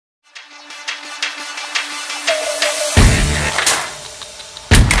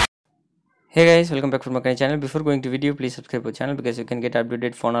Hey guys, welcome back to my channel. Before going to video, please subscribe our channel because you can get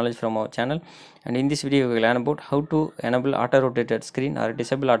updated phone knowledge from our channel. And in this video, we will learn about how to enable auto rotated screen or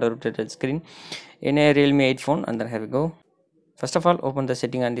disable auto rotated screen in a Realme 8 phone. And then here we go. First of all, open the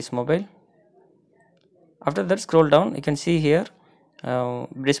setting on this mobile. After that, scroll down. You can see here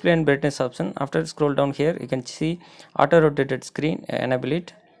display and brightness option. After scroll down here, you can see auto rotated screen. Enable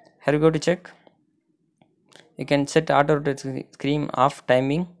it. Here we go to check. You can set auto rotated screen off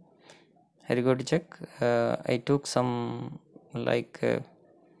timing. Here you go to check. I took some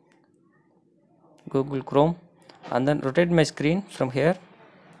Google Chrome and then rotate my screen from here.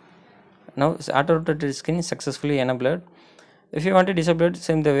 Now auto rotated screen is successfully enabled. If you want to disable it,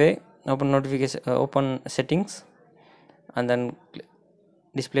 same the way, open notification, open settings, and then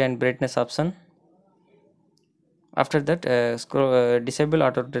display and brightness option. After that, scroll disable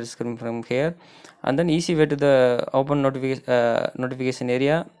auto rotated screen from here, and then easy way to the open notification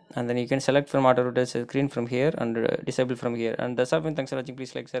area, and then you can select from auto rotated screen from here and disable from here. And that's all. Thanks for watching.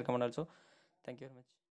 Please like, share, comment also. Thank you very much.